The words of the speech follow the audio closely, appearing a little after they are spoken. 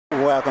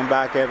Welcome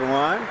back,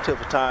 everyone, to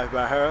Photography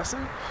by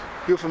Harrison.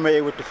 You're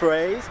familiar with the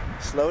phrase,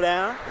 slow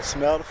down and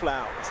smell the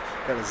flowers.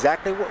 That's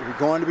exactly what we're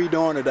going to be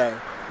doing today.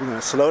 We're going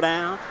to slow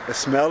down and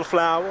smell the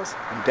flowers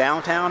in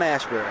downtown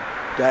Asheboro.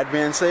 That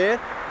being said,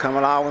 come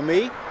along with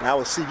me, and I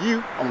will see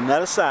you on the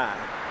other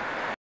side.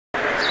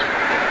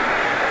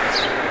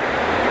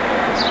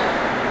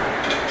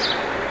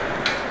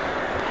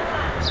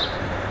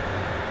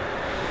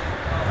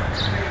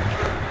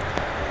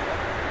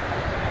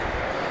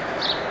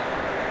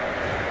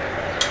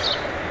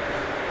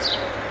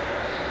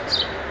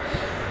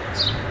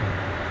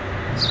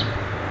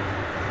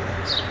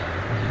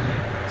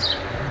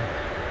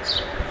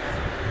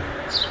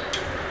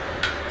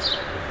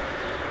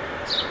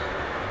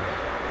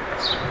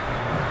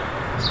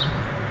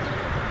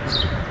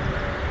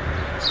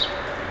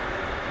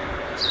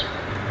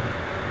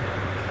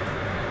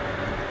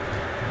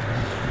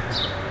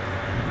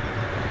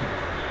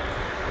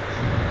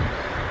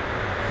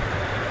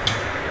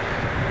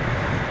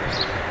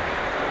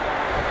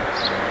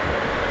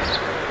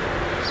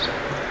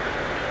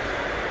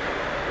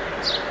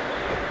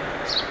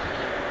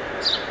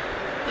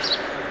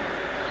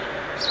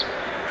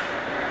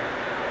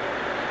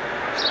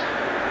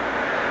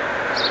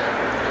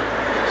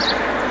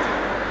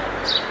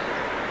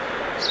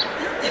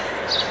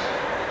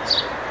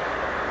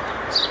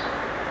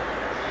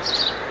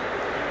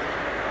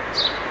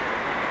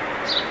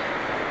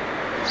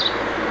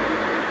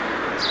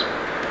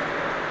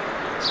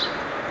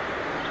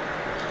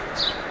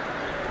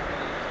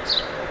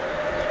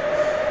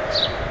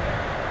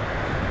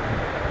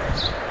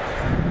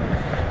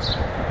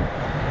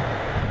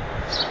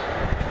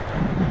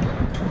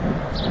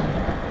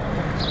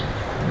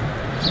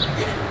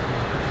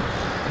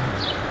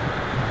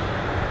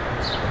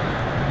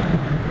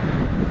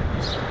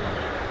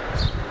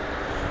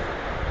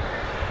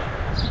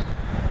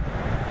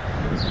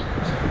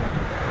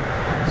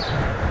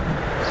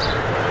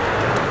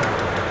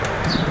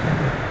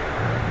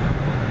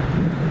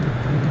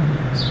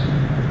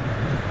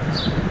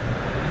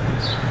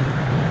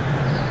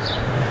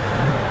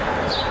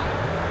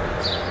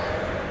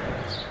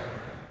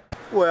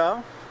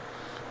 Well,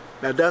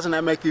 now doesn't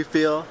that make you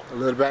feel a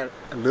little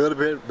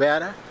bit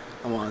better?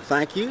 I want to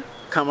thank you.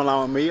 Come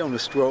along with me on the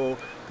stroll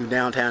through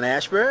downtown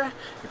Asheboro.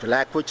 If you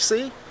like what you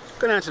see,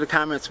 go down to the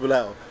comments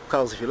below.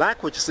 Because if you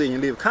like what you see and you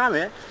leave a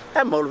comment,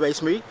 that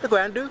motivates me to go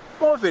out and do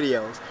more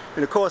videos.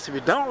 And of course, if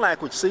you don't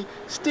like what you see,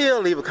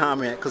 still leave a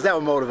comment, because that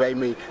will motivate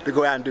me to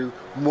go out and do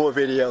more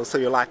videos so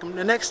you'll like them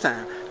the next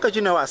time. Because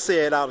you know I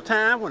say it all the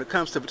time, when it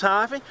comes to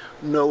photography,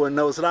 no one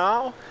knows it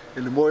all.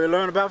 And the more you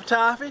learn about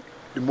photography,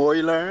 the more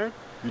you learn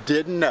you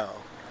didn't know.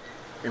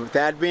 And with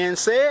that being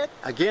said,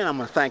 again, I'm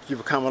going to thank you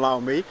for coming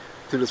along with me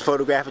through this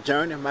photographic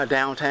journey in my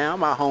downtown,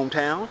 my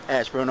hometown,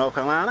 Asheboro, North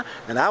Carolina,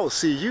 and I will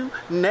see you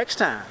next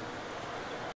time.